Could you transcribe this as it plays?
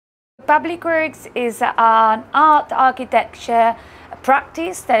Public works is an art architecture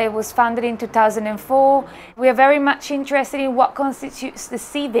practice that it was founded in 2004. We are very much interested in what constitutes the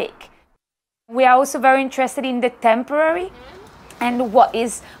civic. We are also very interested in the temporary and what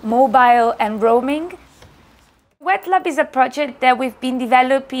is mobile and roaming. WetLab is a project that we've been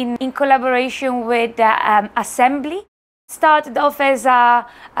developing in collaboration with Assembly. Started off as a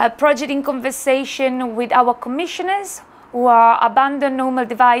project in conversation with our commissioners, who are Abandon Normal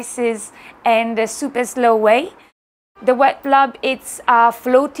Devices and Super Slow Way. The WetLab, it's a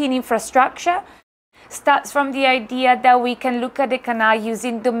floating infrastructure. Starts from the idea that we can look at the canal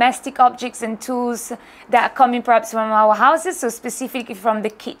using domestic objects and tools that are coming perhaps from our houses, so specifically from the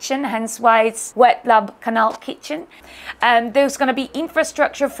kitchen, hence why it's WetLab Canal Kitchen. There's going to be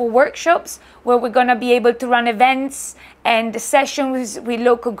infrastructure for workshops where we're going to be able to run events and sessions with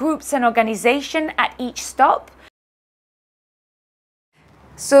local groups and organizations at each stop.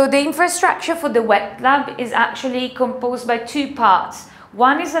 So the infrastructure for the WetLab is actually composed by two parts.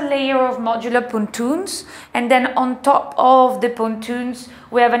 One is a layer of modular pontoons, and then on top of the pontoons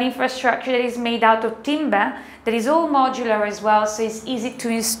we have an infrastructure that is made out of timber that is all modular as well, so it's easy to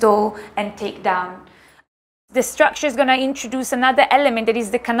install and take down. The structure is going to introduce another element, that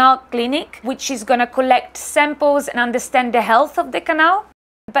is the canal clinic, which is going to collect samples and understand the health of the canal.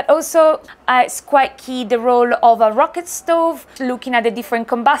 But also, it's quite key the role of a rocket stove, looking at the different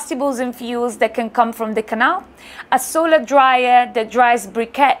combustibles and fuels that can come from the canal. A solar dryer that dries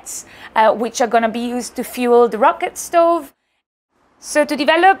briquettes, which are going to be used to fuel the rocket stove. So to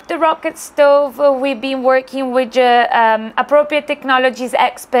develop the rocket stove, we've been working with appropriate technologies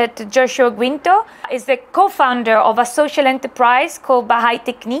expert Joshua Guinto. He's the co-founder of a social enterprise called Baha'i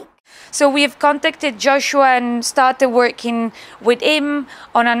Technique. So we've contacted Joshua and started working with him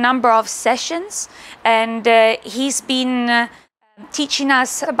on a number of sessions, and he's been teaching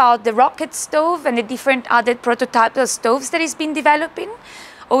us about the rocket stove and the different other prototypes of stoves that he's been developing.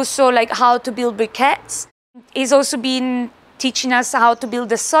 Also, like how to build briquettes. He's also been teaching us how to build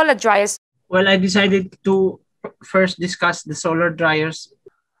the solar dryers. Well, I decided to first discuss the solar dryers.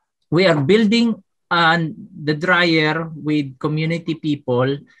 We are building the dryer with community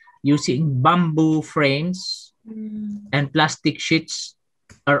people using bamboo frames and plastic sheets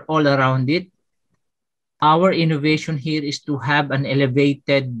are all around it. Our innovation here is to have an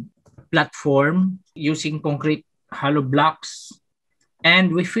elevated platform using concrete hollow blocks.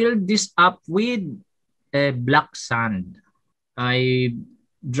 And we filled this up with black sand. I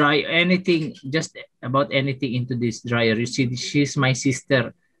dry anything, just about anything into this dryer. You see, she's my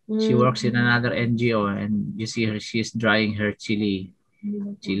sister. She works in another NGO, and you see her, she's drying her chili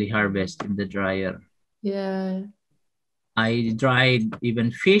harvest in the dryer. Yeah. I dried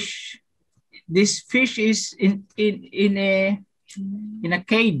even fish. This fish is in a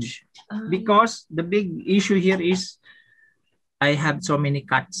cage because the big issue here is I have so many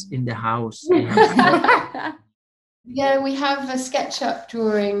cats in the house. Yeah, we have a SketchUp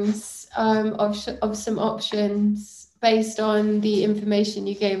drawings of some options based on the information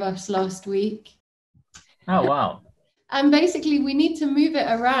you gave us last week. Oh, wow. And basically we need to move it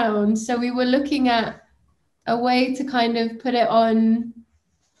around. So we were looking at a way to kind of put it on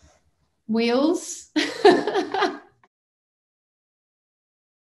wheels.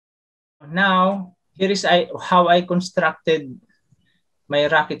 Now, here is how I constructed my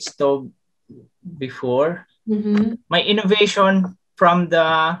rocket stove before. My innovation from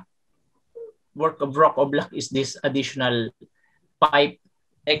the work of Rocco Black is this additional pipe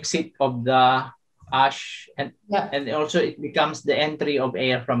exit of the ash, and also it becomes the entry of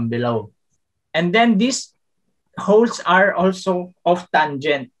air from below. And then these holes are also off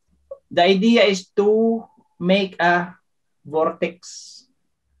tangent. The idea is to make a vortex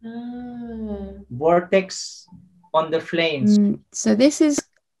on the flames. So this is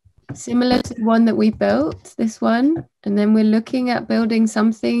similar to the one that we built, this one, and then we're looking at building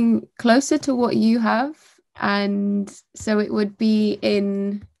something closer to what you have, and so it would be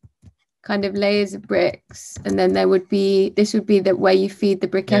in kind of layers of bricks, and then this would be the where you feed the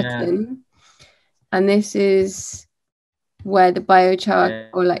briquette in, and this is where the biochar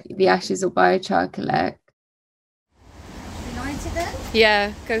or like the ashes or biochar collect. Light it then?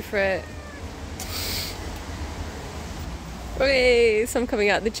 Yeah, go for it. Hey, some coming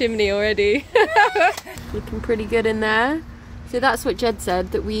out the chimney already. Looking pretty good in there. So that's what Jed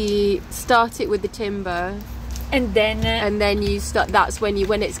said, that we start it with the timber, and then you start. That's when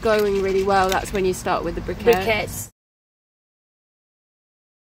it's going really well. That's when you start with the briquettes.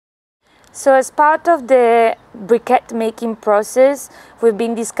 So as part of the briquette making process, we've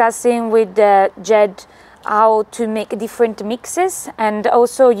been discussing with Jed how to make different mixes and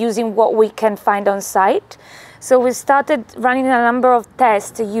also using what we can find on site. So we started running a number of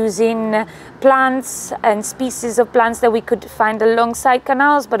tests using plants and species of plants that we could find alongside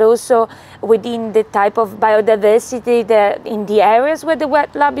canals, but also within the type of biodiversity that in the areas where the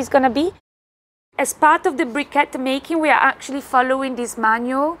wet lab is going to be. As part of the briquette making, we are actually following this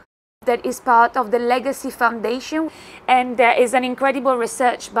manual that is part of the Legacy Foundation, and there is an incredible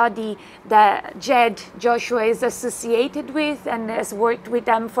research body that Joshua is associated with and has worked with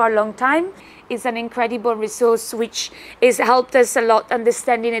them for a long time. It's an incredible resource which has helped us a lot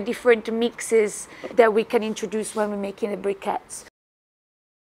understanding the different mixes that we can introduce when we're making the briquettes.